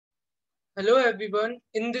Hello everyone,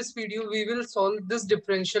 in this video we will solve this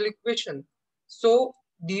differential equation. So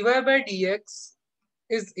dy by dx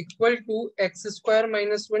is equal to x square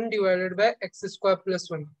minus 1 divided by x square plus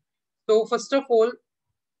 1. So first of all,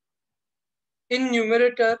 in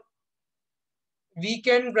numerator we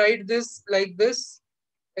can write this like this,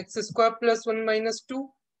 x square plus 1 minus 2.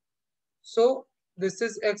 So this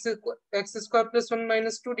is x square plus 1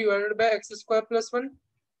 minus 2 divided by x square plus 1.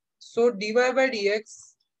 So dy by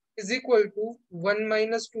dx is equal to 1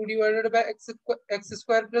 minus 2 divided by x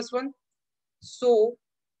square plus 1. So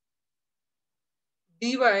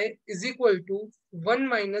dy is equal to 1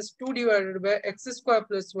 minus 2 divided by x square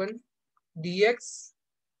plus 1 dx.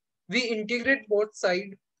 We integrate both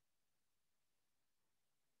sides.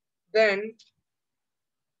 Then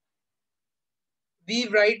we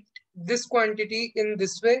write this quantity in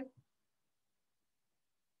this way.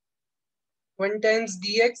 1 times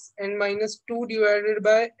dx and minus 2 divided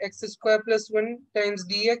by x square plus 1 times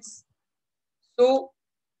dx. So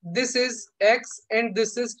this is x and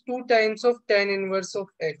this is 2 times of tan inverse of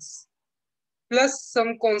x plus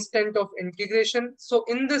some constant of integration. So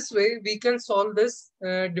in this way, we can solve this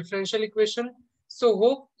differential equation. So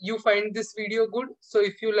hope you find this video good. So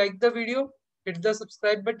if you like the video, hit the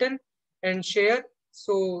subscribe button and share.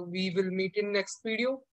 So we will meet in next video.